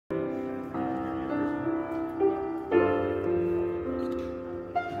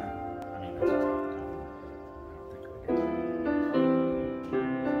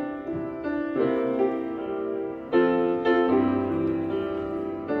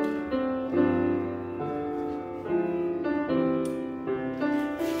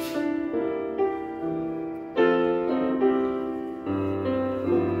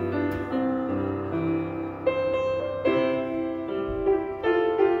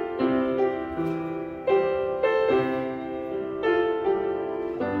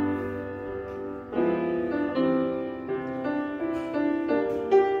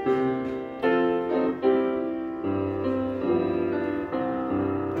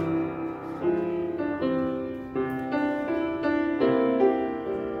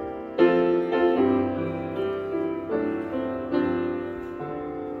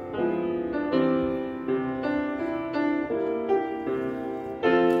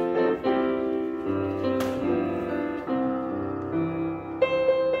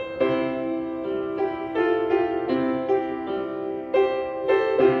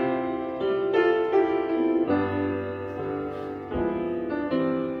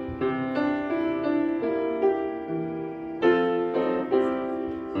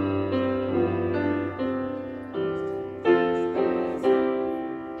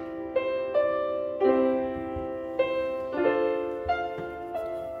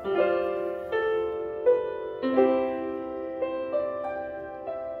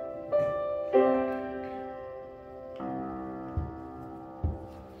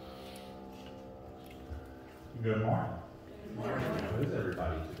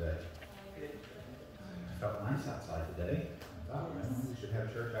today? It felt nice outside today. I thought, we should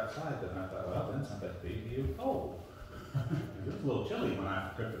have church outside, but I thought, well, then somebody's being cold. It was a little chilly when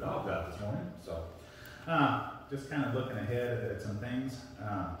I took the dogs out this morning. So, just kind of looking ahead at some things.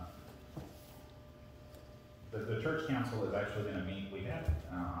 The church council is actually going to meet.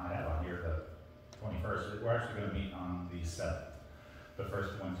 I have on here the 21st. We're actually going to meet on the 7th, the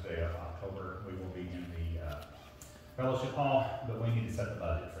first Wednesday of October. We will be in the fellowship hall, but we need to set the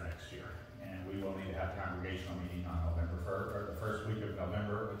budget for next year. And we will need to have a congregational meeting on November 1st, or the first week of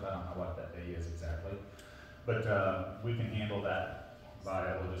November, which I don't know what that day is exactly. But we can handle that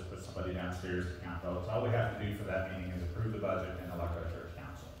we'll just put somebody downstairs to count votes. All we have to do for that meeting is approve the budget and elect our church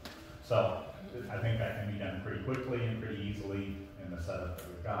council. So I think that can be done pretty quickly and pretty easily in the setup that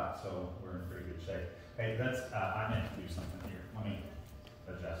we've got, so we're in pretty good shape. Hey, I meant to do something here. Let me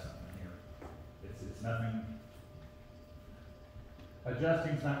adjust something here. It's nothing.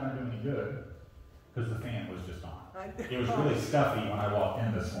 Adjusting's not going to do any good because the fan was just on. It was really stuffy when I walked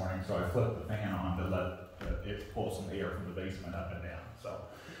in this morning, so I flipped the fan on to let it pull some air from the basement up and down, so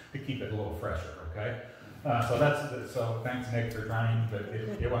to keep it a little fresher, okay? So thanks, Nick, for trying, but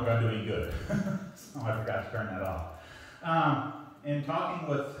it wasn't going to do any good. So I forgot to turn that off. In talking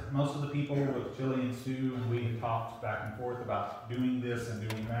with most of the people with Chili and Sue, we had talked back and forth about doing this and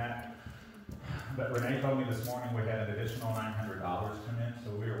doing that. But Renee told me this morning we had an additional $900 come in,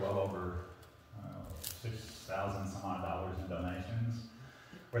 so we were well over $6,000 some odd in donations.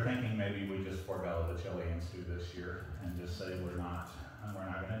 We're thinking maybe we just forego the Chili and Stew this year and just say we're not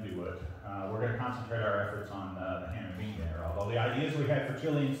going to do it. We're going to concentrate our efforts on the ham and bean dinner. Although the ideas we had for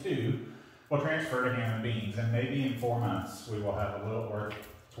Chili and Stew will transfer to ham and beans, and maybe in 4 months we will have a little, or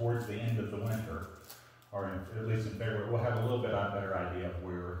towards the end of the winter, or at least in February, we'll have a little bit better idea of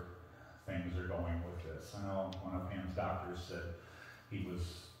where things are going with this. I know one of Pam's doctors said he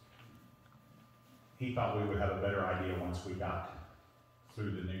thought we would have a better idea once we got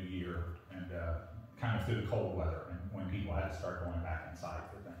through the new year and kind of through the cold weather and when people had to start going back inside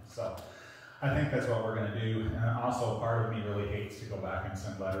for things. So I think that's what we're going to do. And also, part of me really hates to go back and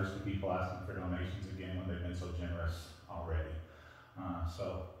send letters to people asking for donations again when they've been so generous already.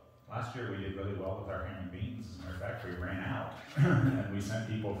 So last year we did really well with our ham and beans. As a matter of fact, we ran out. And we sent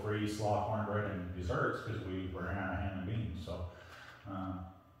people free slaw, cornbread, and desserts because we ran out of ham and beans. So I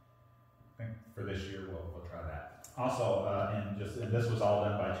think for this year we'll try that. Also, and this was all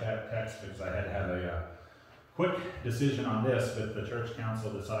done by text because I had to have a quick decision on this, but the church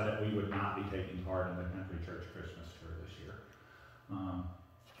council decided we would not be taking part in the Country Church Christmas tour this year.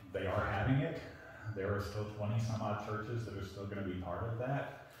 They are having it. There are still 20 some odd churches that are still going to be part of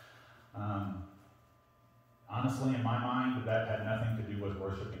that. Honestly, in my mind, that had nothing to do with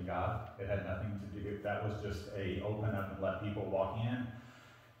worshiping God. It had nothing to do, that was just a open up and let people walk in.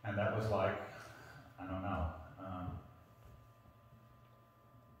 And that was like, I don't know.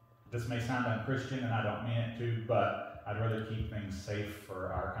 This may sound unchristian, and I don't mean it to, but I'd rather keep things safe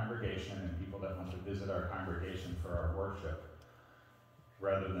for our congregation and people that want to visit our congregation for our worship,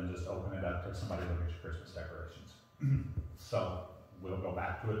 rather than just open it up to somebody look at your Christmas decorations. So we'll go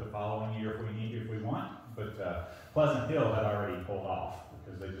back to it the following year if we want, but Pleasant Hill had already pulled off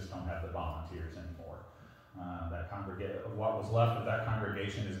because they just don't have the volunteers anymore. What was left of that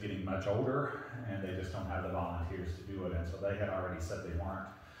congregation is getting much older, and they just don't have the volunteers to do it, and so they had already said they weren't.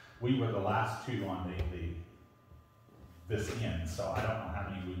 We were the last two on this end, so I don't know how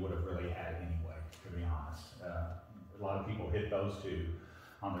many we would have really had anyway, to be honest. A lot of people hit those two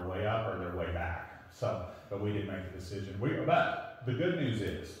on their way up or their way back. So, but we did make a decision. But the good news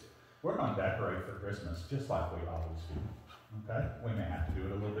is, we're going to decorate for Christmas just like we always do. Okay? We may have to do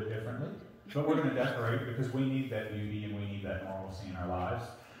it a little bit differently, but we're going to decorate because we need that beauty and we need that normalcy in our lives.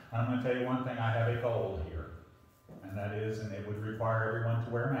 And I'm going to tell you one thing, I have a goal here. And that is, and it would require everyone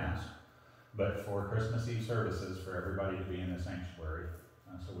to wear a mask, but for Christmas Eve services, for everybody to be in the sanctuary,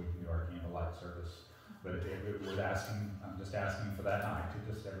 so we can do our candlelight service. But I'm just asking for that night to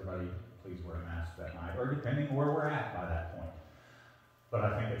just everybody please wear a mask that night, or depending where we're at by that point. But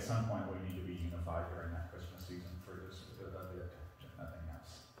I think at some point we need to be unified during that Christmas season for just a bit, if nothing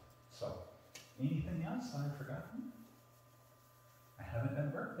else. So, anything else I've forgotten? I haven't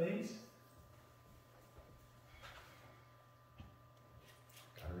done birthdays.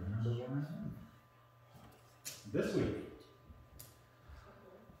 I remember where I am. This week,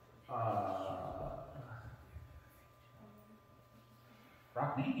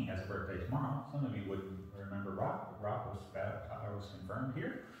 Rock Naney has a birthday tomorrow. Some of you wouldn't remember Rock. Rock was confirmed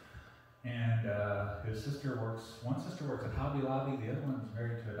here. And his sister one sister works at Hobby Lobby, the other one's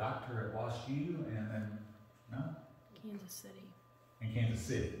married to a doctor at Wash U, and then, no? Kansas City. in Kansas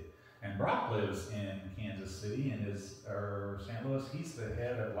City. And Brock lives in Kansas City and or St. Louis. He's the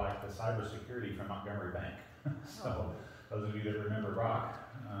head of like the cybersecurity for Montgomery Bank. So those of you that remember Brock,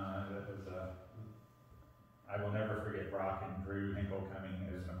 I will never forget Brock and Drew Hinkle coming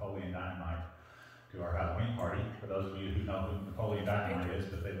as Napoleon Dynamite to our Halloween party. For those of you who know who Napoleon Dynamite is,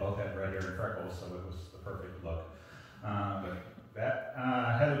 but they both had red hair and freckles, so it was the perfect look.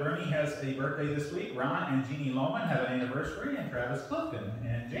 Heather Rooney has a birthday this week. Ron and Jeannie Lohman have an anniversary, and Travis Clifton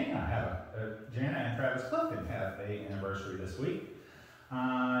and Jana and Travis Clifton have an anniversary this week.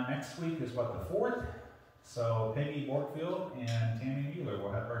 Next week is the 4th. So Peggy Borkfield and Tammy Mueller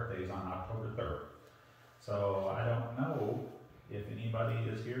will have birthdays on October 3rd. So I don't know if anybody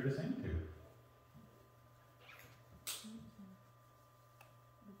is here to sing to.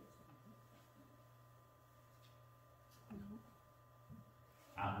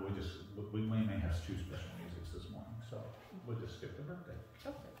 We may have 2 special musics this morning, so we'll just skip the birthday.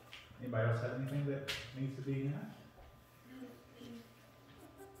 Okay. Anybody else have anything that needs to be asked?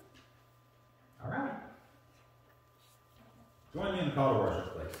 All right. Join me in the call to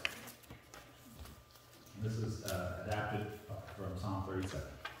worship, please. This is adapted from Psalm 37.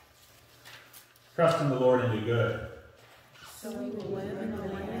 Trust in the Lord and do good. So we will live in the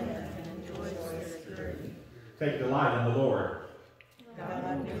land and enjoy their security. Take delight in the Lord. God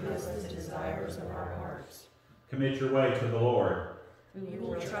will give us the desires of our hearts. Commit your way to the Lord. We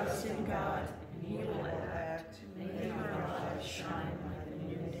will trust in God, and He will act, making our lives shine like the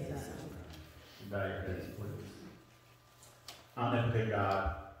noonday sun. Bow your heads, please. Omnipotent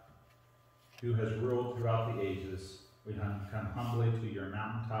God, who has ruled throughout the ages, we come humbly to your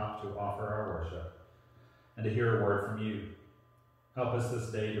mountaintop to offer our worship and to hear a word from you. Help us this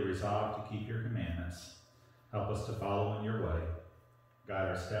day to resolve to keep your commandments. Help us to follow in your way. Guide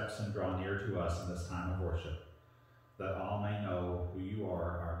our steps and draw near to us in this time of worship, that all may know who you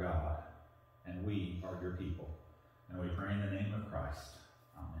are, our God, and we are your people. And we pray in the name of Christ.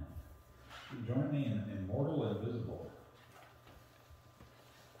 Amen. Join me in Immortal and Visible.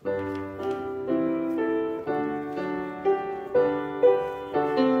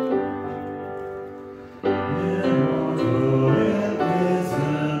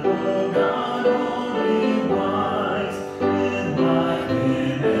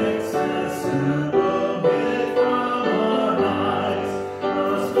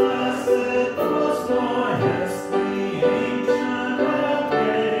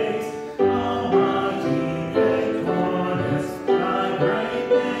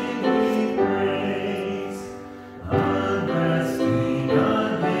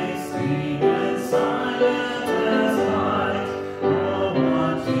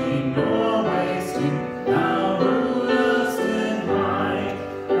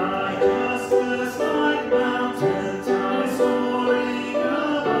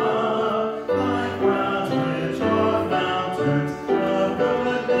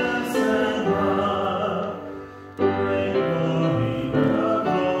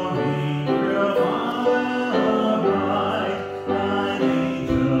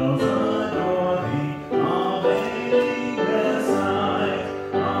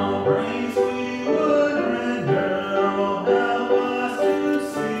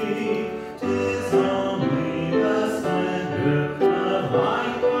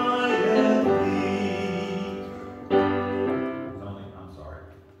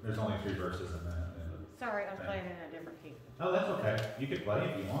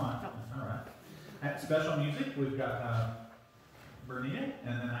 Special music, we've got Bernie, and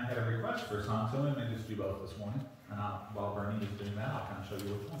then I had a request for a song, so we may just do both this morning. And while Bernie is doing that, I'll kind of show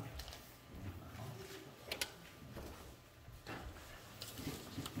you which one.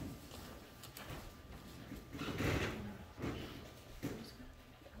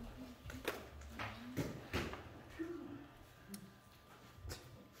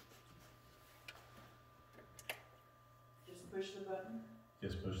 Just push the button.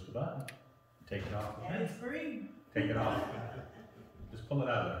 Just push the button. Take it off. And it's green. Take it off. Just pull it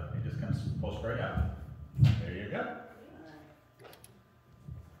out of there. It just comes pull straight out. There you go. Right.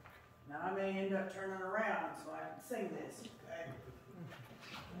 Now I may end up turning around so I can sing this. Okay.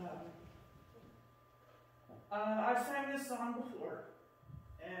 I've sang this song before,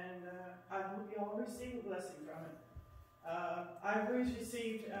 and I hope you all receive a blessing from it. I've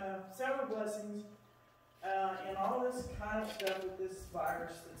received several blessings in all this kind of stuff with this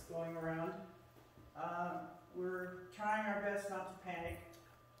virus that's going around. We're trying our best not to panic,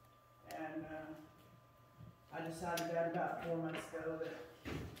 and I decided that about 4 months ago that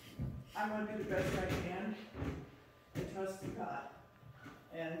I'm going to do the best I can and trust in God.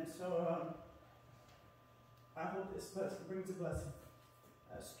 And so I hope this blessing brings a blessing.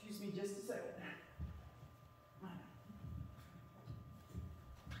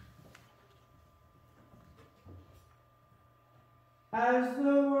 As the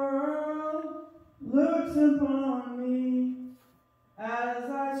world looks upon me, as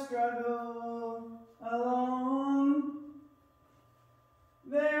I struggle along,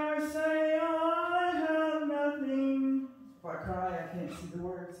 they are saying I have nothing. If I cry, I can't see the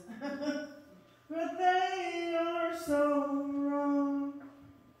words. But they are so wrong.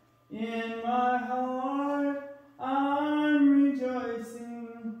 In my heart, I'm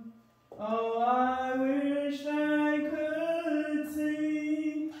rejoicing. Oh, I wish I could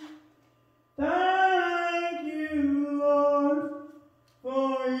see. Thank you, Lord,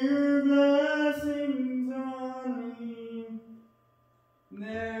 for your blessings on me.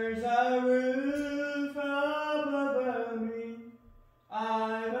 There's a roof up above me.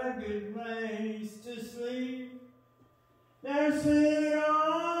 I've a good place to sleep. There's food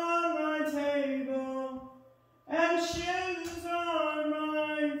on my table and shoes on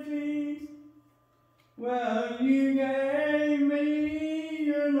my feet. Well, you gave me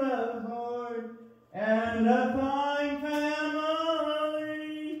your love, Lord, and a fine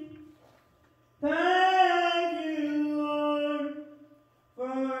family. Thank you, Lord,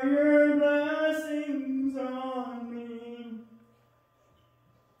 for your blessings on me.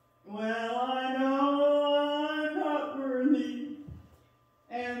 Well, I know I'm not worthy,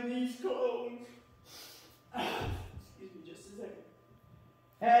 and these clothes, excuse me just a second,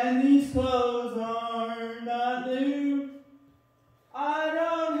 and these clothes are not new. I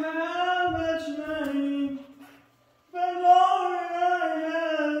don't have much money, but Lord, I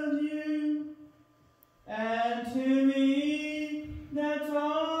have you, and to me, that's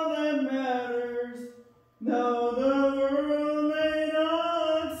all that matters, though the world may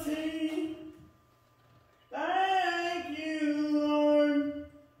not see. Thank you, Lord,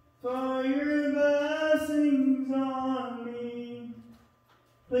 for your blessings on me.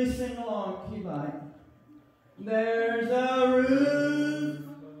 Please sing along, key line. There's a roof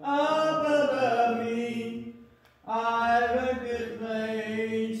up above me. I've a good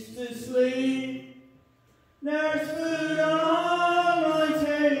place to sleep. There's food on my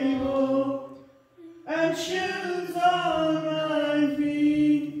table and shoes on my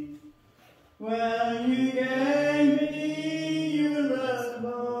feet. Well, you gave me your love,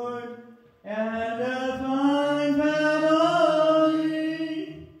 Lord, and a fine family.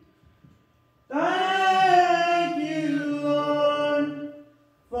 Thank you, Lord,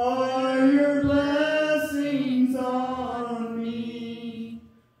 for your blessings on me.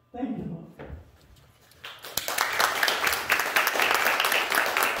 Thank you, Lord.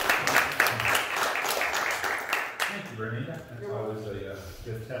 Thank you, Bernita. That's always a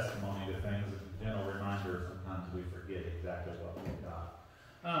good testimony to things. It's a gentle reminder. Sometimes we forget exactly what we've got.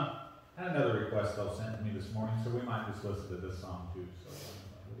 I had another request though sent to me this morning, so we might just listen to this song too. So,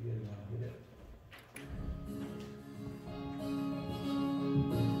 Lydia, you want to get it?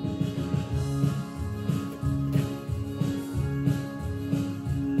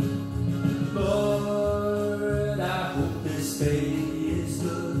 Lord, I hope this day is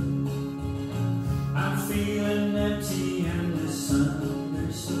good. I'm feeling empty and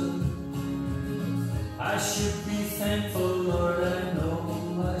misunderstood. I should be thankful, Lord, I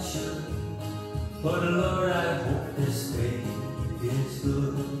know I should. But Lord, I hope this day is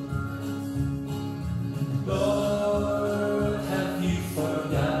good. Lord, have you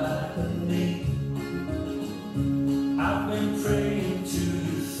forgotten me? I've been praying to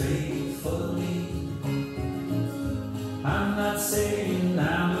you faithfully. I'm not saying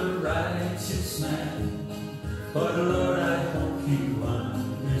I'm a righteous man, but Lord, I hope you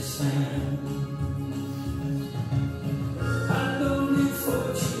understand. I don't need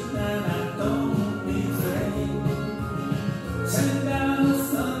fortune and I don't need fame. Send down the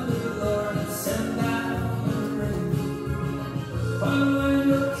thunder, Lord, and send down the rain. But when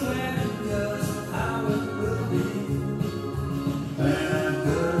your plan does how it will be, plan a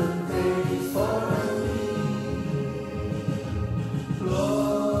good day for me.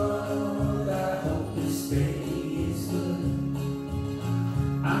 Lord, I hope this day is good.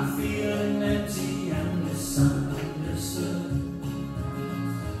 I'm feeling empty and misunderstood.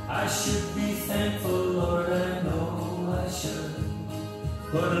 I should be thankful, Lord, I know I should.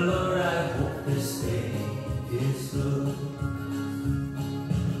 But Lord, I hope this day is good.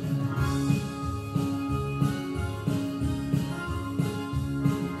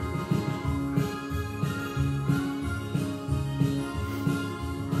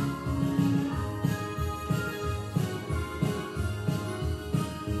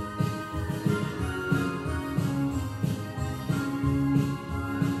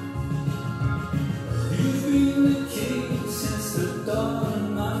 You've been the king since the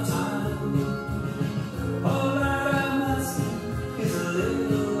dawn of time. All that I'm asking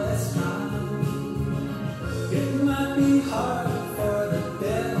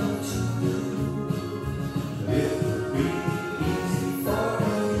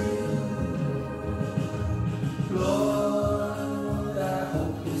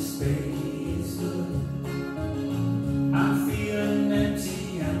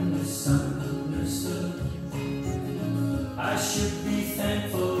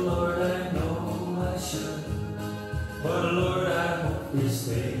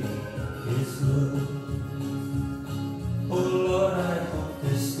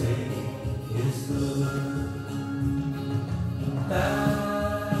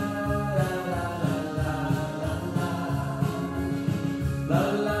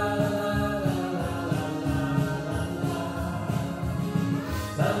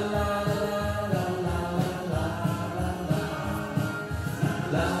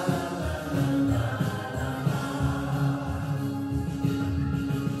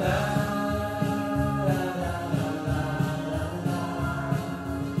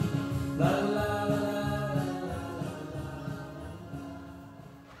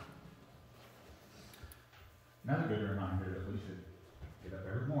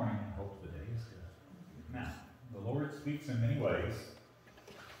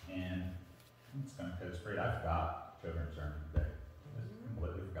It's going to it's great. I forgot children's sermon today. Just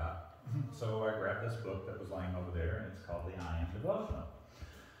completely forgot. So I grabbed this book that was laying over there, and it's called the I Am Devotional.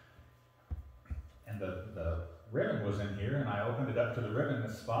 And the ribbon was in here, and I opened it up to the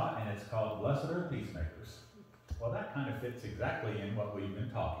ribbon spot, and it's called Blessed Are Peacemakers. Well, that kind of fits exactly in what we've been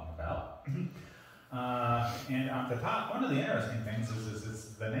talking about. And on the top, one of the interesting things is it's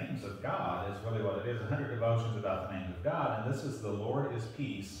the names of God is really what it is. 100 devotions about the names of God, and this is the Lord is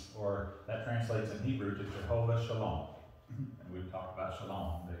peace, or that translates in Hebrew to Jehovah Shalom. And we've talked about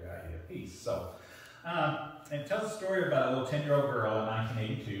Shalom, the idea of peace. So, it tells a story about a little 10-year-old girl in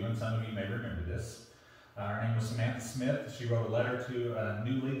 1982, and some of you may remember this. Her name was Samantha Smith. She wrote a letter to the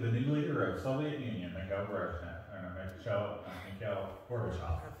new leader of Soviet Union, Mikhail Gorbachev.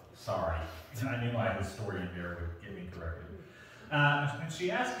 Sorry, I knew my historian there would get me corrected. And she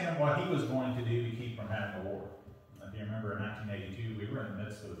asked him what he was going to do to keep from having a war. If you remember, in 1982, we were in the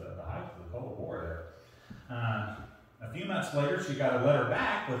midst of the height of the Cold War there. A few months later, she got a letter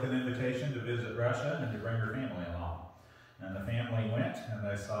back with an invitation to visit Russia and to bring her family along. And the family went, and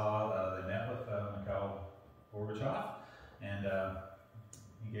they they met with Mikhail Gorbachev, and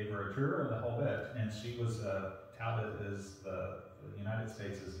he gave her a tour of the whole bit. And she was touted as the United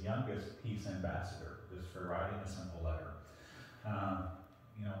States' youngest peace ambassador, just for writing a simple letter.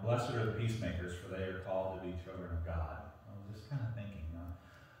 Blessed are the peacemakers, for they are called to be children of God. I was just kind of thinking,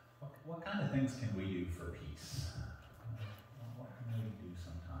 what kind of things can we do for peace? What can we do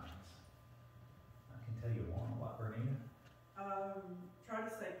sometimes? I can tell you one. What, Bernita? Try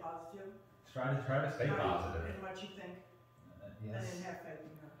to stay positive. Try to stay positive. In what you think. Yes. And then have faith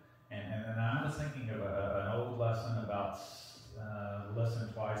in God. And I was thinking of an old lesson about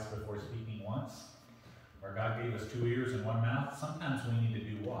listen twice before speaking once, where God gave us 2 ears and 1 mouth. Sometimes we need to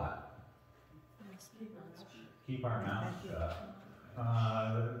do what? Keep our mouth shut.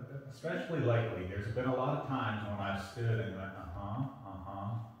 Especially lately, there's been a lot of times when I've stood and went,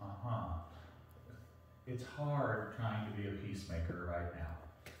 It's hard trying to be a peacemaker right now.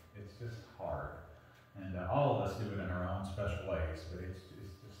 It's just hard. And all of us do it in our own special ways, but it's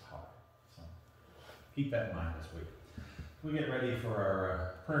just hard. So keep that in mind this week. We get ready for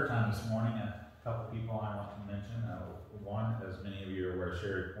our prayer time this morning. A couple people I want to mention. One, as many of you are aware,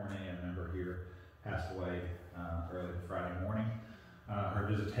 Sherry Corney, a member here, passed away early Friday morning. Her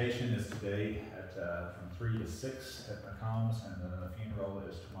visitation is today from 3 to 6 at McCombs, and then the funeral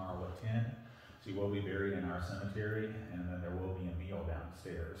is tomorrow at 10. She will be buried in our cemetery, and then there will be a meal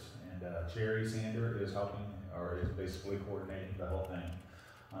downstairs. And Cherry Sander is helping, or is basically coordinating the whole thing.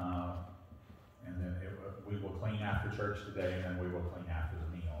 And then we will clean after church today, and then we will clean after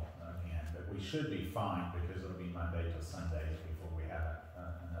the meal again. But we should be fine because it'll be Monday to Sunday before we have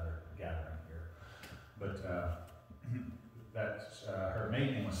another gathering here. But her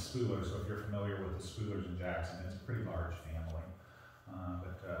maiden name was Spooler, so if you're familiar with the Spoolers in Jackson, it's a pretty large family.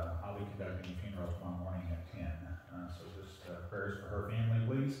 I'll be conducting a funeral tomorrow morning at 10. So just prayers for her family,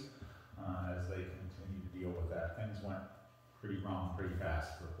 please, as they continue to deal with that. Things went pretty wrong pretty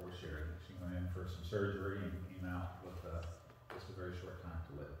fast for poor Sherry. She went in for some surgery and came out with just a very short time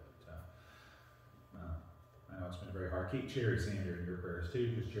to live. But, I know it's been very hard. Keep Cherry Sander in your prayers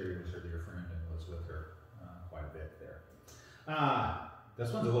too, because Cherry was her dear friend and was with her quite a bit there.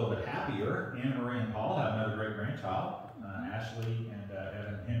 This one's a little bit happier. Anna Marie and Paul have another great grandchild. Ashley and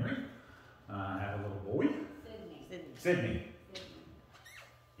Evan Henry have a little boy. Sydney.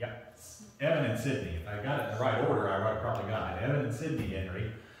 Yep. Evan and Sydney. If I got it in the right order, I probably got it. Evan and Sydney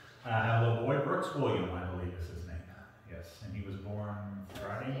Henry have a little boy. Brooks William, I believe is his name. Yes. And he was born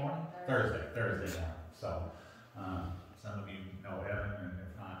Friday morning? Thursday morning. So some of you know Evan, and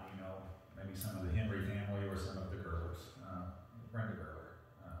if not, you know maybe some of the Henry family or some of the Gerlers. Brenda Gerler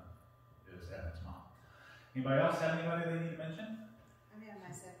is Evan's mom. Anybody else have anybody they need to mention? I'm having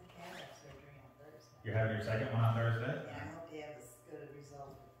my second cataract surgery on Thursday. You're having your second one on Thursday? Yeah, I hope you have as good a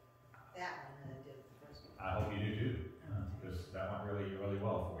result with that one than I did with the first one. I hope you do too, because that went really, really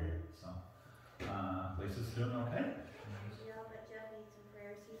well for you. So, Lisa's doing okay? Yeah, but Jeff needs some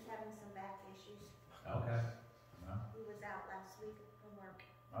prayers. He's having some back issues. Okay. Well, He was out last week from work.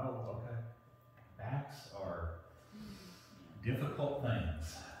 oh, okay. Backs are difficult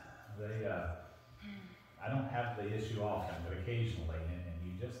things. They, I don't have the issue often, but occasionally, and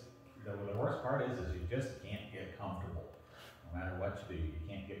you just, the worst part is you just can't get comfortable. No matter what you do, you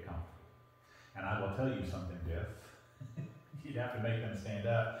can't get comfortable. And I will tell you something, Jeff. You'd have to make them stand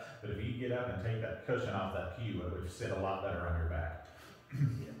up, but if you get up and take that cushion off that pew, it would sit a lot better on your back.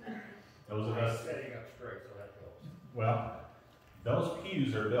 Those of us setting up straight, so that helps. Well, those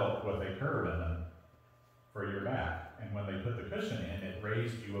pews are built with a curve in them for your back, and when they put the cushion in, it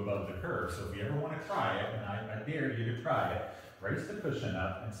raised you above the curve. So if you ever want to try it, and I dare you to try it, raise the cushion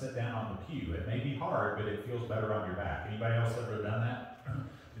up and sit down on the pew. It may be hard, but it feels better on your back. Anybody else ever done that?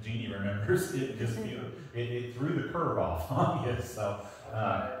 Jeannie remembers. It just it threw the curve off on you. So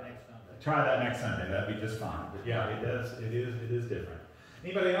try that next Sunday. That'd be just fine. But yeah, it does. It is different.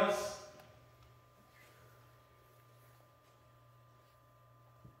 Anybody else?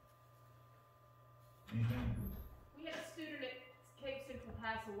 Anything? We had a student at Cape Central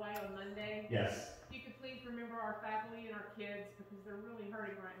pass away on Monday. Yes. If you could please remember our faculty and our kids because they're really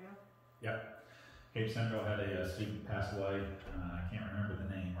hurting right now. Yep. Cape Central had a student pass away. I can't remember the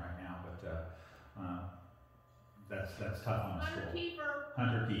name right now, but that's tough on a school.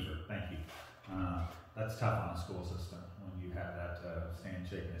 Hunter Kiefer, thank you. That's tough on a school system when you have that stand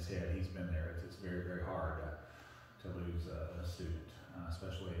shaking his head. He's been there. It's very, very hard to lose a student,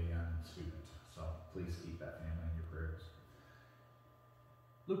 especially a young student. So please keep that family in your prayers.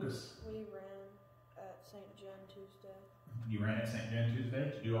 Lucas. We ran at St. John Tuesday. You ran at St. John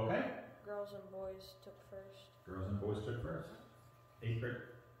Tuesday. Did you do okay? Girls and boys took first. Girls and boys took first. 8th grade?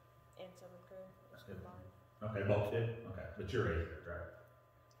 And 7th grade. That's good. Okay, both did? Okay, but you're 8th grade, right?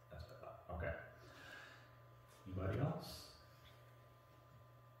 That's what I thought. Okay. Anybody else?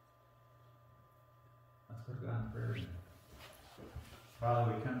 Let's go to God in prayer.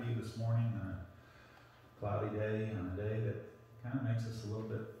 Father, we come to you this morning on a cloudy day, on a day that kind of makes us a little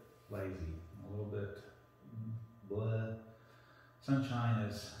bit lazy, a little bit blah. Sunshine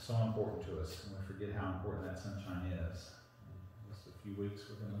is so important to us, and we forget how important that sunshine is. In just a few weeks,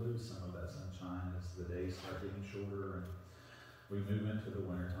 we're going to lose some of that sunshine as the days start getting shorter and we move into the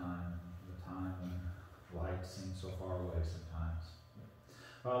wintertime, the time when light seems so far away sometimes.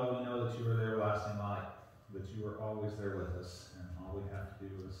 Father, we know that you are the everlasting light, that you are always there with us, and all we have to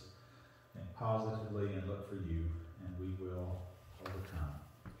do is think positively and look for you, and we will overcome.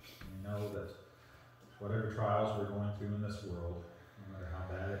 We know that whatever trials we're going through in this world, no matter how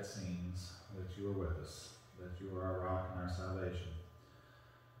bad it seems, that you are with us, that you are our rock and our salvation.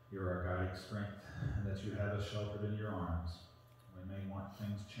 You're our guiding strength, and that you have us sheltered in your arms. We may want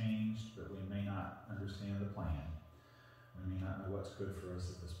things changed, but we may not understand the plan. We may not know what's good for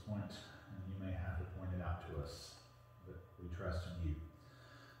us at this point, and you may have to point it out to us. But we trust in you,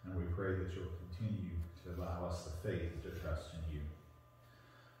 and we pray that you'll continue to allow us the faith to trust in you.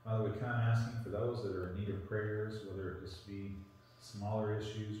 Father, we come asking for those that are in need of prayers, whether it just be smaller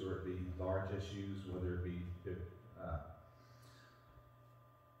issues or it be large issues, whether it be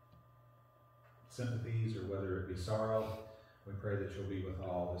sympathies or whether it be sorrow. We pray that you'll be with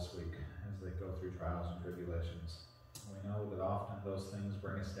all this week as they go through trials and tribulations. We know that often those things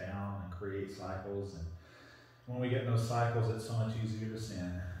bring us down and create cycles, and when we get in those cycles, it's so much easier to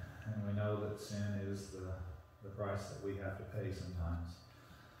sin. And we know that sin is the price that we have to pay sometimes.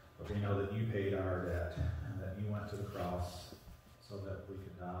 But we know that you paid our debt and that you went to the cross so that we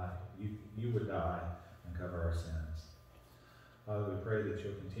could die. You would die and cover our sins. Father, we pray that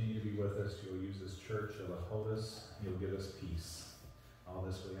you'll continue to be with us. You'll use this church. You'll uphold us. You'll give us peace. All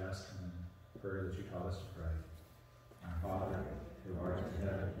this we ask in the prayer that you taught us to pray. Our Father, who art in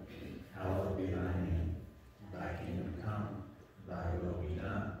heaven, hallowed be thy name. Thy kingdom come, thy will be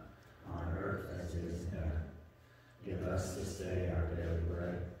done, on earth as it is in heaven. Give us this day our daily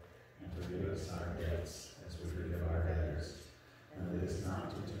bread, and forgive us our debts as we forgive our debtors. And lead us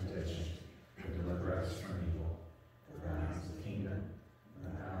not into temptation, but deliver us from evil. For thine is the kingdom, and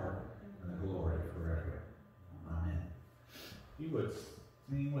the power, and the glory forever. Amen. If you would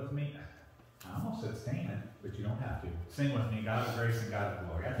sing with me. I almost said stand, but you don't have to. Sing with me, God of grace and God of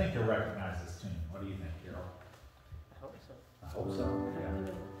glory. I think you'll recognize this tune. What do you think, Carol? I hope so. I hope so, yeah.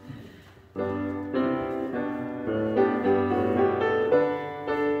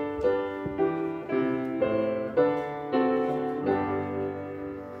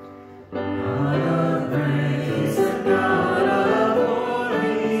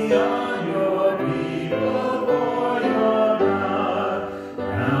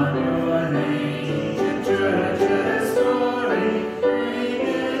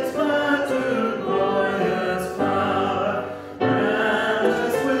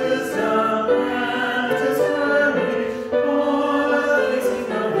 Wisdom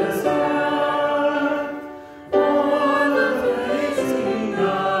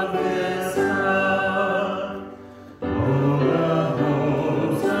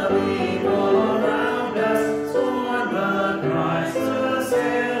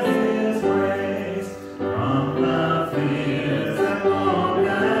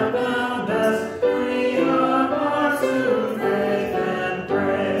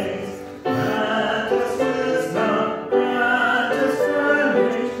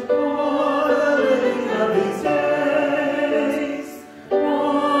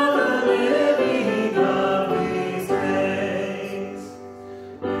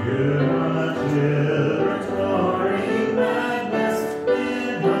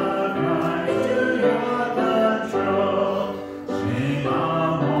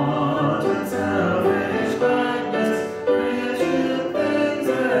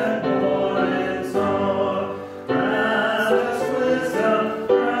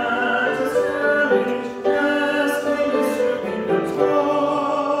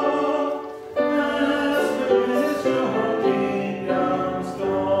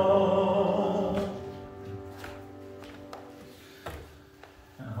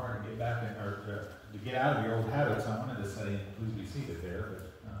back in, or to get out of your old habits, I wanted to say, please be seated there, but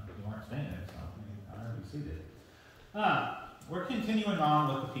you weren't standing, so I already be seated. We're continuing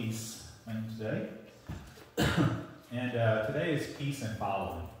on with the peace thing today. And today is peace and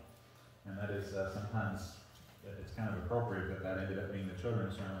following. And that is sometimes, it's kind of appropriate that ended up being the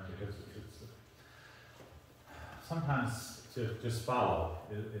children's sermon, because it's sometimes to just follow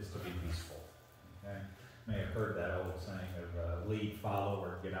is to be peaceful. Okay? You may have heard that old saying of lead, follow,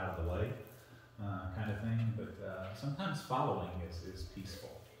 or get out of the way kind of thing, but sometimes following is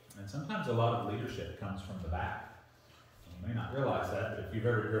peaceful. And sometimes a lot of leadership comes from the back. You may not realize that, but if you've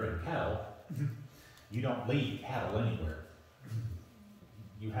ever driven cattle, you don't lead cattle anywhere.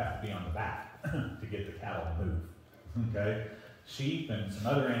 You have to be on the back to get the cattle to move. Okay? Sheep and some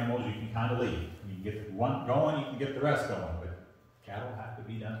other animals you can kind of lead. You can get one going, you can get the rest going, but cattle have to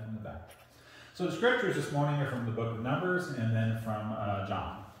be done from the back. So the scriptures this morning are from the book of Numbers and then from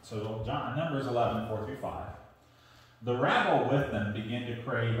John. So Numbers 11, 4 through 5. The rabble with them began to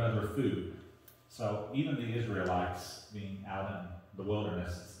crave other food. So even the Israelites being out in the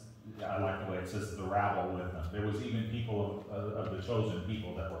wilderness, I like the way it says the rabble with them. There was even people of the chosen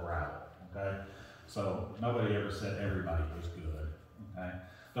people that were rabble. Okay? So nobody ever said everybody was good. Okay?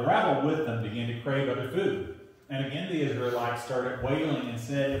 The rabble with them began to crave other food. And again the Israelites started wailing and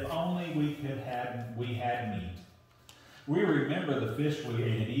said, if only we had meat. We remember the fish we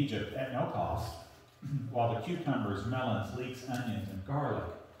ate in Egypt at no cost, while the cucumbers, melons, leeks, onions, and garlic.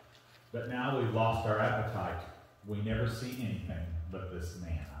 But now we've lost our appetite. We never see anything but this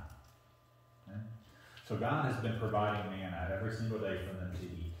manna. Okay? So God has been providing manna every single day for them to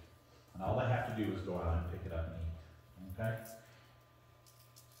eat. And all they have to do is go out and pick it up and eat. Okay?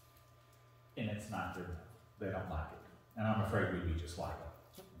 And it's not good. They don't like it. And I'm afraid we'd be just like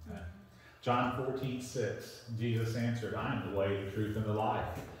them. Okay? John 14:6, Jesus answered, I am the way, the truth, and the life.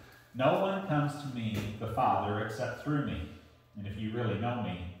 No one comes to me, the Father, except through me. And if you really know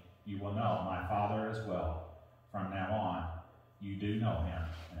me, you will know my Father as well. From now on, you do know him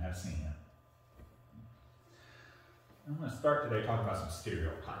and have seen him. I'm going to start today talking about some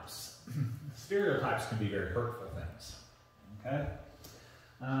stereotypes. Stereotypes can be very hurtful things. Okay?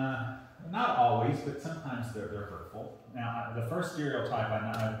 Not always, but sometimes they're hurtful. Now, the first stereotype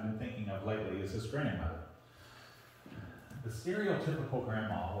I've been thinking of lately is his grandmother. The stereotypical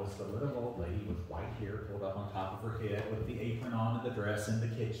grandma was the little old lady with white hair pulled up on top of her head with the apron on and the dress in the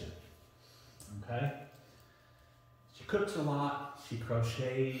kitchen. Okay? She cooks a lot, she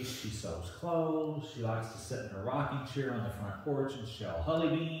crochets, she sews clothes, she likes to sit in her rocking chair on the front porch and shell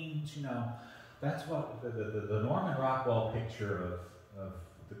honey beans, you know. That's what the Norman Rockwell picture of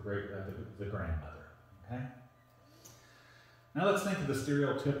the grandmother. Okay? Now let's think of the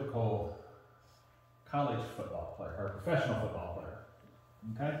stereotypical college football player, or professional football player.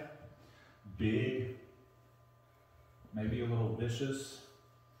 Okay? Big, maybe a little vicious,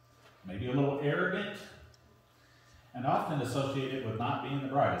 maybe a little arrogant, and often associated with not being the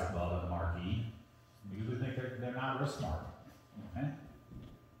brightest bulb in the marquee. We usually think they're not real smart. Okay?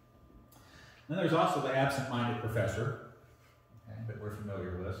 Then there's also the absent-minded professor, okay, that we're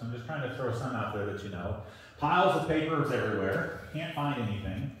familiar with. So I'm just trying to throw some out there that you know. Piles of papers everywhere, can't find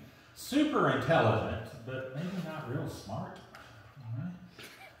anything. Super intelligent, but maybe not real smart.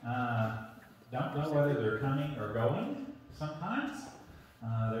 Right? Don't know whether they're coming or going sometimes.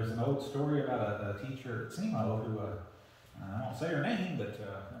 There's an old story about a teacher at SEMO who, I won't say her name, but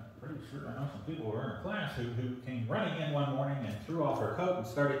I'm pretty sure I know some people who were in her class who came running in one morning and threw off her coat and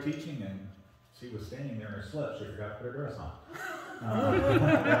started teaching, and she was standing there in her slip. She forgot to put her dress on.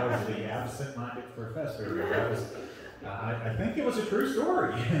 That was the absent-minded professor. That was, I think it was a true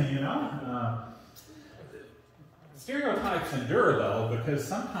story, you know. Stereotypes endure, though, because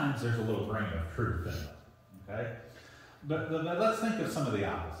sometimes there's a little grain of truth in them, okay? But let's think of some of the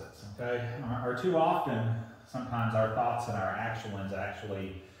opposites, okay? Or too often, sometimes our thoughts and our actions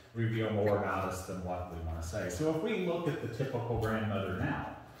actually reveal more about us than what we want to say. So if we look at the typical grandmother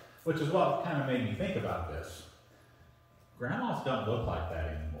now, which is what kind of made me think about this, grandmas don't look like that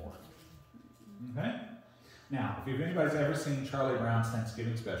anymore, okay? Now, if anybody's ever seen Charlie Brown's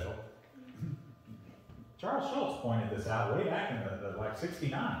Thanksgiving special, Charles Schultz pointed this out way back in the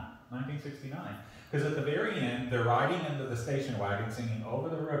 1969. Because at the very end, they're riding into the station wagon singing Over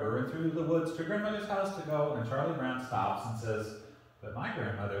the River and Through the Woods to Grandmother's house to go, and Charlie Brown stops and says, but my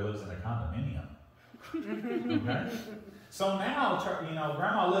grandmother lives in a condominium. Okay? So now, you know,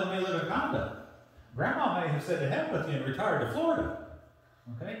 Grandma may live in a condo. Grandma may have said to heck with you and retired to Florida.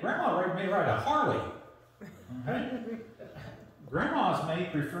 Okay? Grandma may ride a Harley. Okay? Grandmas may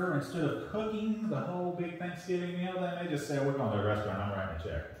prefer, instead of cooking the whole big Thanksgiving meal, they may just say, we're going to the restaurant, I'm writing a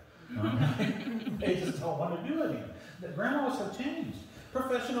check. They just don't want to do it. The grandmas have changed.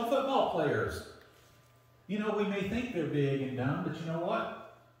 Professional football players. You know, we may think they're big and dumb, but you know what?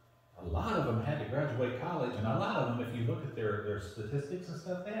 A lot of them had to graduate college, and a lot of them, if you look at their statistics and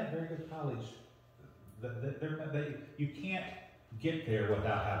stuff, they had very good college. You can't get there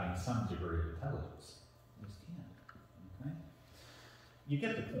without having some degree of intelligence. You just can't. Okay? You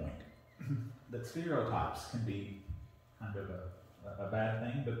get the point that stereotypes can be kind of a bad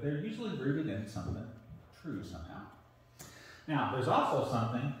thing, but they're usually rooted in something true somehow. Now, there's also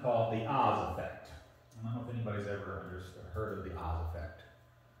something called the Oz effect. I don't know if anybody's ever heard of the Oz effect,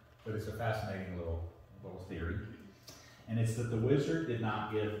 but it's a fascinating little theory. And it's that the wizard did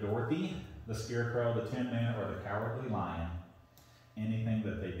not give Dorothy, the Scarecrow, the Tin Man, or the Cowardly Lion anything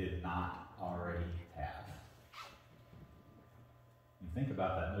that they did not already have. You think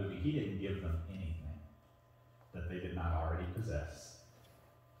about that movie, he didn't give them anything that they did not already possess.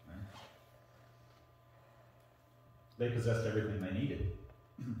 Right? They possessed everything they needed.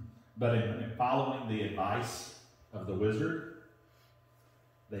 But in following the advice of the wizard,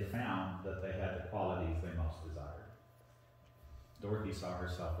 they found that they had the qualities they most desired. Dorothy saw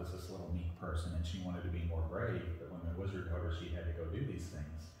herself as this little meek person, and she wanted to be more brave, but when the wizard told her she had to go do these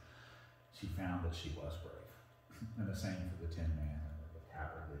things, she found that she was brave. And the same for the Tin Man and the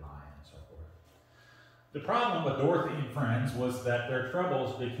Cowardly Lion and so forth. The problem with Dorothy and friends was that their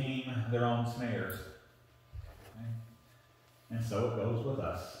troubles became their own snares. Okay? And so it goes with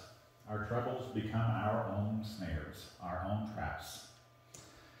us. Our troubles become our own snares, our own traps.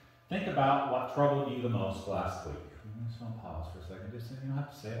 Think about what troubled you the most last week. I'm just going to pause for a second. You don't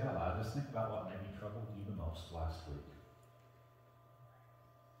have to say it out loud. Just think about what maybe troubled you the most last week.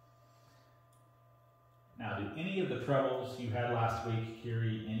 Now, do any of the troubles you had last week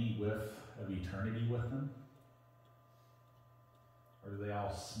carry any whiff of eternity with them? Or do they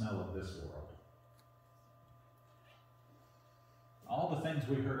all smell of this world? All the things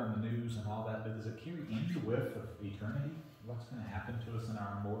we heard on the news and all that, does it carry any whiff of eternity? What's going to happen to us in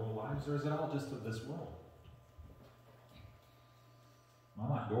our mortal lives? Or is it all just of this world? Well,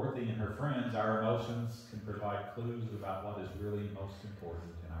 like Dorothy and her friends, our emotions can provide clues about what is really most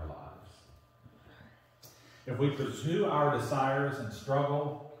important in our lives. If we pursue our desires and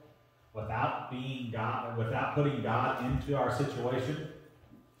struggle without putting God into our situation,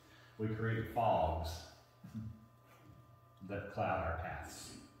 we create fogs that cloud our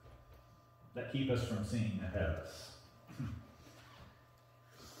paths, that keep us from seeing ahead of us.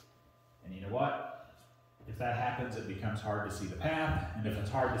 And you know what? If that happens, it becomes hard to see the path, and if it's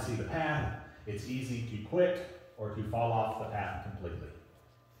hard to see the path, it's easy to quit or to fall off the path completely.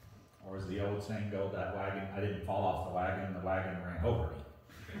 Or as the old saying goes, that wagon, I didn't fall off the wagon ran over me.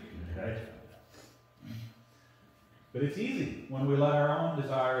 Okay? But it's easy when we let our own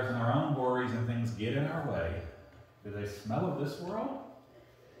desires and our own worries and things get in our way. Do they smell of this world?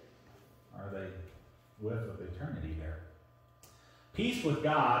 Or are they whiff of eternity there? Peace with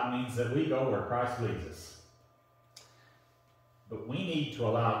God means that we go where Christ leads us. But we need to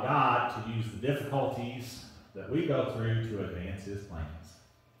allow God to use the difficulties that we go through to advance His plans.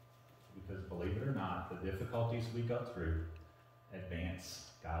 Because believe it or not, the difficulties we go through advance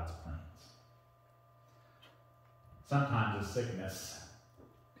God's plans. Sometimes a sickness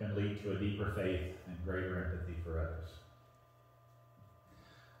can lead to a deeper faith and greater empathy for others.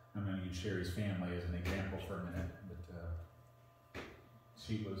 I'm going to use Sherry's family as an example for a minute. But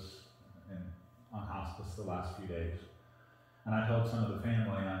she was on hospice the last few days. And I told some of the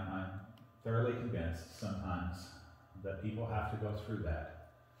family, I'm thoroughly convinced sometimes that people have to go through that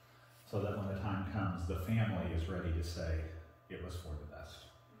so that when the time comes, the family is ready to say, it was for the best.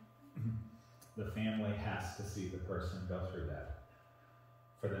 The family has to see the person go through that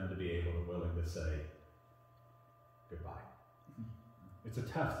for them to be able to willing to say goodbye. It's a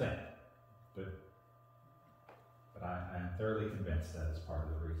tough thing, but I am thoroughly convinced that is part of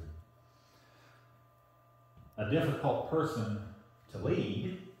the reason. A difficult person to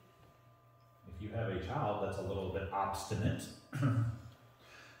lead, if you have a child that's a little bit obstinate,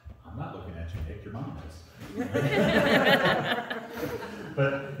 I'm not looking at you, Nick, your mom is.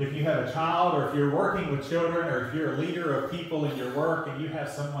 But if you have a child, or if you're working with children, or if you're a leader of people in your work and you have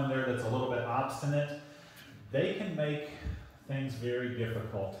someone there that's a little bit obstinate, they can make things very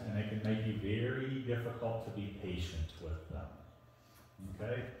difficult, and it can make you very difficult to be patient with them.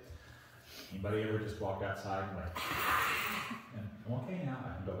 Okay? Anybody ever just walk outside and okay, now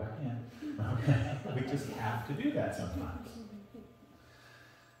I can go back in. Okay? We just have to do that sometimes.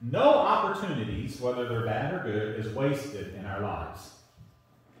 No opportunities, whether they're bad or good, is wasted in our lives.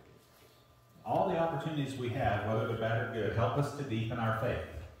 All the opportunities we have, whether they're bad or good, help us to deepen our faith.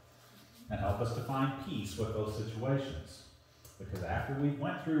 and help us to find peace with those situations. Because after we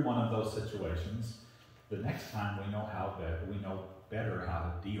went through one of those situations, the next time we know better how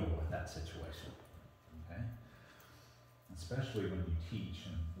to deal with that situation. Okay? Especially when you teach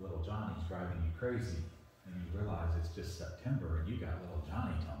and little Johnny's driving you crazy and you realize it's just September and you got little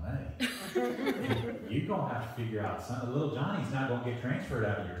Johnny till May. You're going to have to figure out something. Little Johnny's not going to get transferred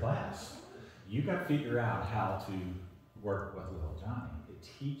out of your class. You got to figure out how to work with little Johnny. It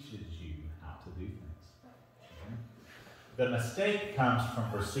teaches you how to do things. Okay? The mistake comes from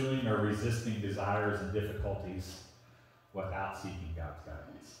pursuing or resisting desires and difficulties without seeking God's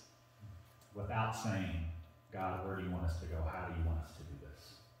guidance. Without saying, God, where do you want us to go? How do you want us to do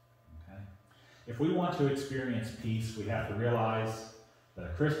this? Okay? If we want to experience peace, we have to realize that a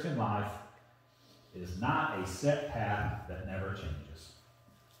Christian life is not a set path that never changes.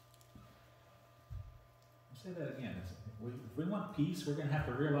 I'll say that again. If we want peace, we're going to have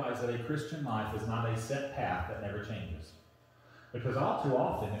to realize that a Christian life is not a set path that never changes. Because all too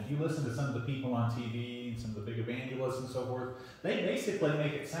often, if you listen to some of the people on TV and some of the big evangelists and so forth, they basically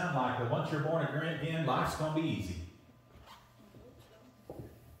make it sound like that once you're born again, life's going to be easy.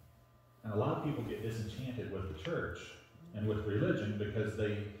 And a lot of people get disenchanted with the church and with religion because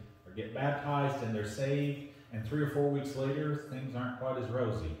they get baptized and they're saved, and 3 or 4 weeks later, things aren't quite as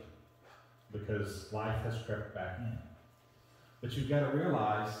rosy because life has crept back in. But you've got to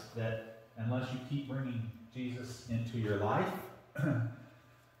realize that unless you keep bringing Jesus into your life,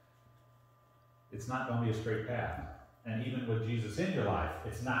 it's not going to be a straight path. And even with Jesus in your life,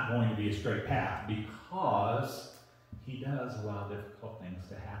 it's not going to be a straight path because he does allow difficult things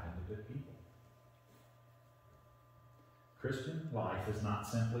to happen to good people. Christian life is not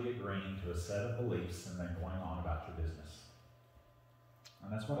simply agreeing to a set of beliefs and then going on about your business.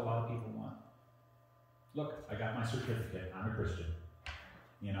 And that's what a lot of people want. Look, I got my certificate. I'm a Christian.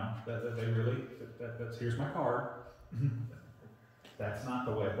 You know, that's here's my card. That's not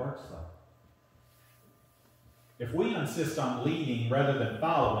the way it works, though. If we insist on leading rather than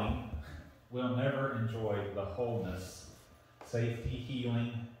following, we'll never enjoy the wholeness, safety,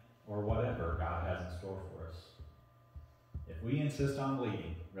 healing, or whatever God has in store for us. If we insist on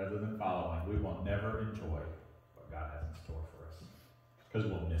leading rather than following, we will never enjoy what God has in store for us, because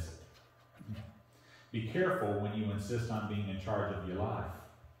we'll miss it. Be careful when you insist on being in charge of your life.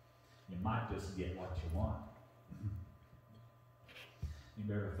 You might just get what you want.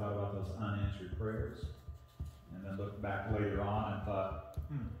 You ever thought about those unanswered prayers? And then looked back later on and thought,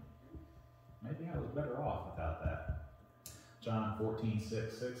 maybe I was better off without that. John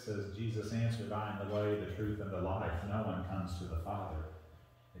 14:6 says, Jesus answered, I am the way, the truth, and the life. No one comes to the Father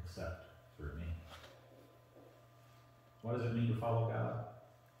except through me. What does it mean to follow God?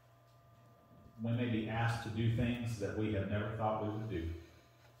 We may be asked to do things that we have never thought we would do.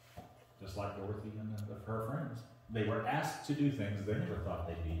 Just like Dorothy and her friends. They were asked to do things they never thought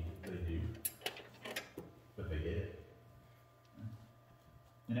they'd do. But they did it.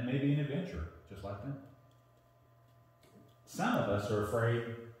 And it may be an adventure, just like them. Some of us are afraid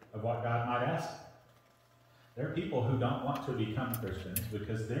of what God might ask. There are people who don't want to become Christians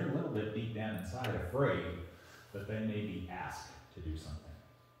because they're a little bit deep down inside afraid that they may be asked to do something.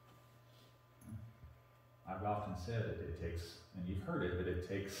 I've often said it takes, and you've heard it, but it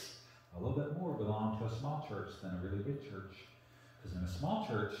takes a little bit more to belong to a small church than a really big church. Because in a small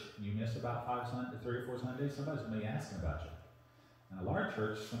church, you miss about 3 or 4 Sundays, somebody's going to be asking about you. In a large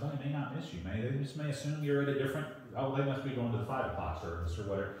church, somebody may not miss you. They just may assume you're at a different, they must be going to the 5 o'clock service or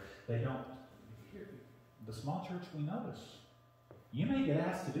whatever. They don't. The small church, we notice. You may get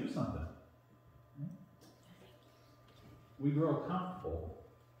asked to do something. We grow comfortable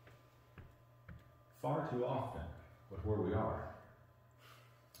far too often with where we are.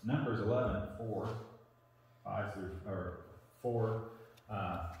 Numbers 11:4, 4.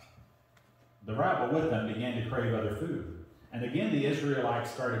 The rabble with them began to crave other food. And again the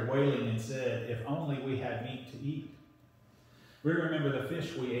Israelites started wailing and said, if only we had meat to eat. We remember the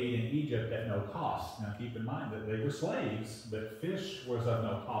fish we ate in Egypt at no cost. Now keep in mind that they were slaves, but fish was of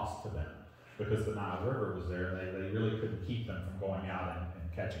no cost to them because the Nile River was there and they really couldn't keep them from going out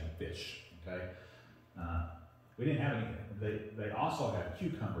and catching fish. Okay? We didn't have any. They also had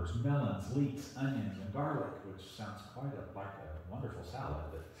cucumbers, melons, leeks, onions, and garlic, which sounds quite like a wonderful salad.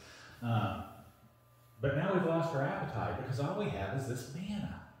 But now we've lost our appetite because all we have is this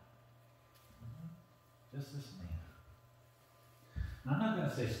manna. Just this manna. Now, I'm not going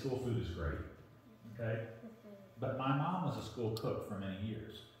to say school food is great, okay? But my mom was a school cook for many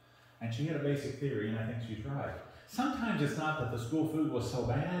years. And she had a basic theory, and I think she's right. Sometimes it's not that the school food was so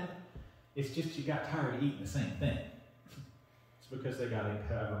bad, it's just you got tired of eating the same thing. because they got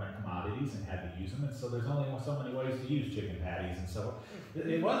government commodities and had to use them, and so there's only so many ways to use chicken patties. And so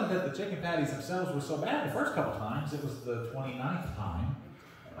it wasn't that the chicken patties themselves were so bad the first couple times, it was the 29th time.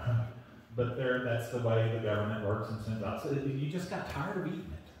 But that's the way the government works and sends out. So you just got tired of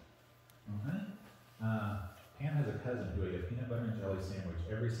eating it. Okay? Pam has a cousin who ate a peanut butter and jelly sandwich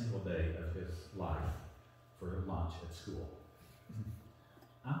every single day of his life for lunch at school.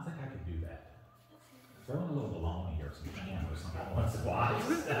 I don't think I could do that. Throw in a little bologna or some ham or something once in a while.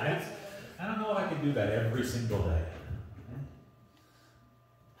 I don't know if I could do that every single day.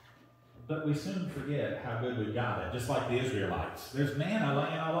 But we soon forget how good we've got it, just like the Israelites. There's manna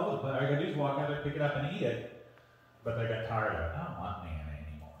laying all over the place. All you gotta do is walk out there, pick it up, and eat it. But they got tired of it. I don't want manna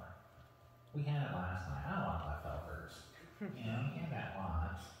anymore. We had it last night. I don't want leftovers. We had that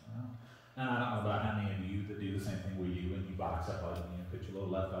once. And I don't know about how many of you that do the same thing we do, and you box up, put your little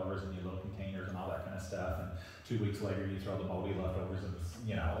leftovers in your little containers and all that kind of stuff, and 2 weeks later you throw the moldy leftovers in,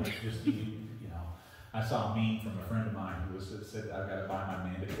 it's just, I saw a meme from a friend of mine who said, I've got to buy my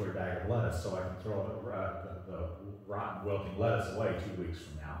mandatory bag of lettuce so I can throw the rotten, wilting lettuce away 2 weeks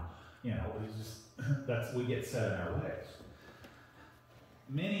from now. It's just, we get set in our ways.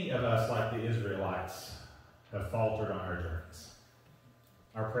 Many of us, like the Israelites, have faltered on our journeys.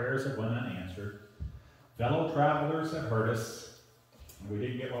 Our prayers have went unanswered. Fellow travelers have hurt us, and we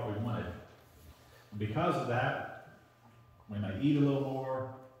didn't get what we wanted. And because of that, we may eat a little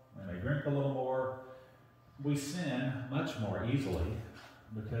more, we may drink a little more. We sin much more easily,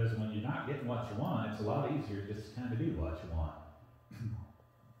 because when you're not getting what you want, it's a lot easier just to kind of do what you want.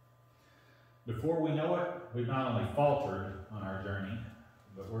 Before we know it, we've not only faltered on our journey,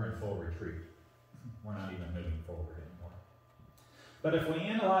 but we're in full retreat. We're not even moving forward anymore. But if we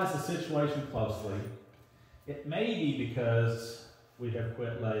analyze the situation closely, it may be because we have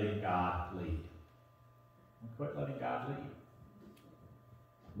quit letting God lead. We quit letting God lead.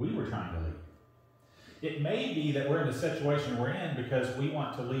 We were trying to lead. It may be that we're in the situation we're in because we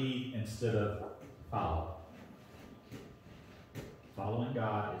want to lead instead of follow. Following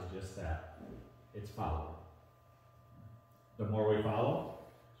God is just that. It's following. The more we follow,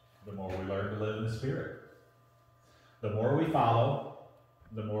 the more we learn to live in the Spirit. The more we follow,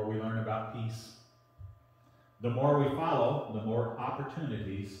 the more we learn about peace. The more we follow, the more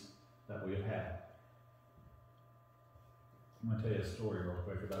opportunities that we have had. I'm going to tell you a story real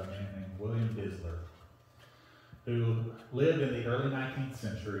quick about a man named William Disler, who lived in the early 19th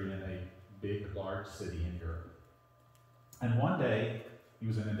century in a big, large city in Europe. And one day, he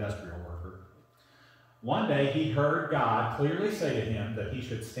was an industrial worker. One day, he heard God clearly say to him that he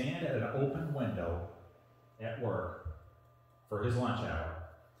should stand at an open window at work for his lunch hour.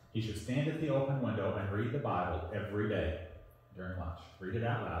 He should stand at the open window and read the Bible every day during lunch. Read it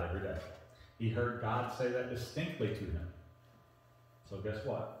out loud every day. He heard God say that distinctly to him. So guess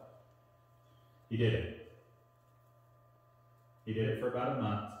what? He did it. He did it for about a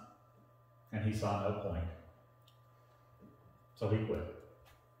month, and he saw no point. So he quit.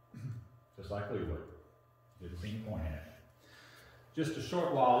 Just like we would. Didn't see any point in it. Just a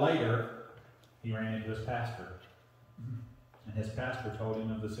short while later, he ran into his pastor. And his pastor told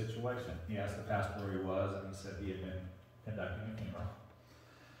him of the situation. He asked the pastor where he was, and he said he had been conducting a funeral.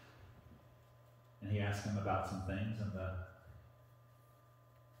 And he asked him about some things, and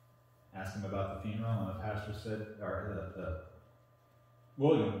asked him about the funeral, and the pastor said,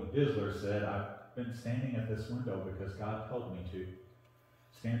 William Disler said, I've been standing at this window because God told me to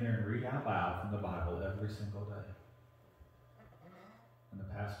stand there and read out loud from the Bible every single day. And the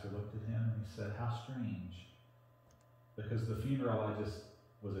pastor looked at him and he said, how strange. Because the funeral I just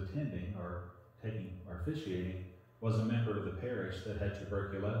was attending or officiating was a member of the parish that had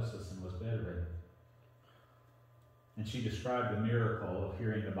tuberculosis and was bedridden. And she described the miracle of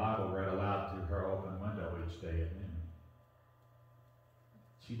hearing the Bible read aloud through her open window each day at noon.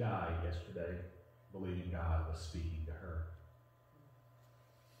 She died yesterday believing God was speaking to her.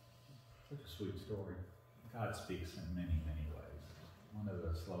 Such a sweet story. God speaks in many, many ways. One of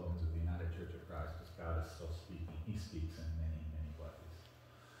the slogans of the United Church of Christ is God is still speaking. He speaks in many, many ways.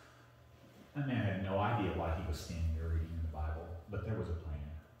 That man had no idea why he was standing there reading the Bible, but there was a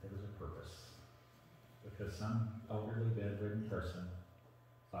plan. There was a purpose. Because some elderly, bedridden person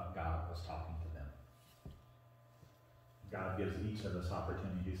thought God was talking to them. God gives each of us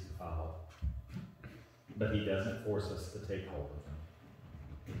opportunities to follow, but he doesn't force us to take hold of them.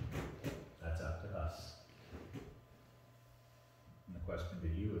 That's up to us. And the question to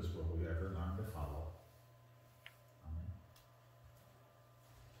you is, will we ever learn to follow?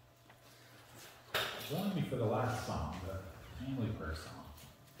 Amen. Join me for the last song, the family prayer song.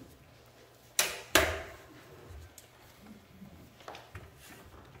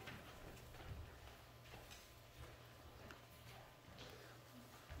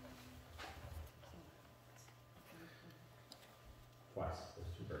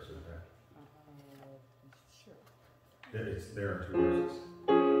 There are 2 verses.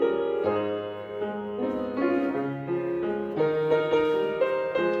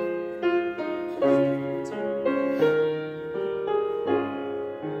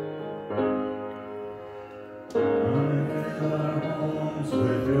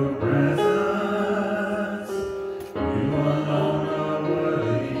 With your presence, you alone are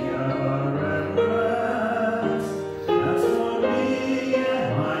worthy of our reverence. As for me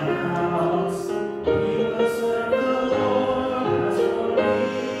and my house, we will serve the Lord. As for me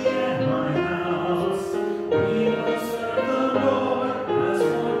and my house, we will serve the Lord. As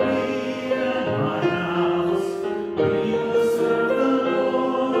for me and my house, we will serve the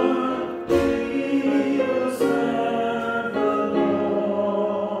Lord. We will serve the Lord.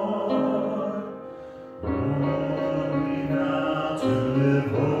 Lord, we vow to live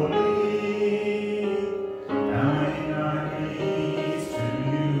holy, bowing our knees to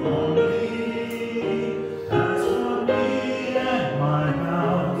you only. As for me and my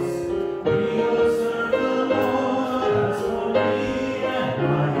house, we will serve the Lord. As for me and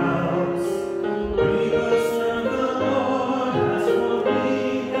my house, we will serve the Lord. As for me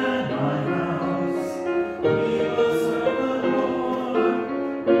and my house, we will serve the Lord.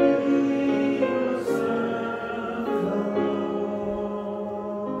 We will serve the Lord.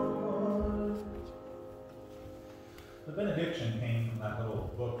 The benediction came from that little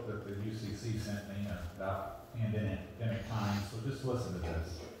book that the UCC sent me about pandemic times, so just listen to this.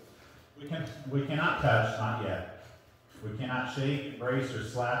 We cannot touch, not yet. We cannot shake, embrace, or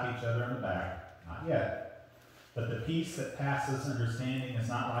slap each other in the back, not yet. But the peace that passes understanding is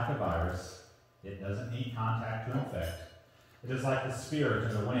not like a virus. It doesn't need contact to infect. It is like the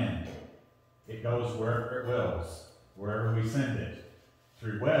spirit in the wind. It goes wherever it wills, wherever we send it,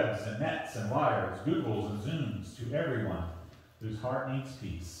 through webs and nets and wires, Googles and Zooms, to everyone whose heart needs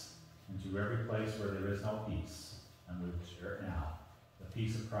peace, and to every place where there is no peace. And we will share it now. The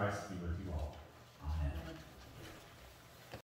peace of Christ be with you all. Amen.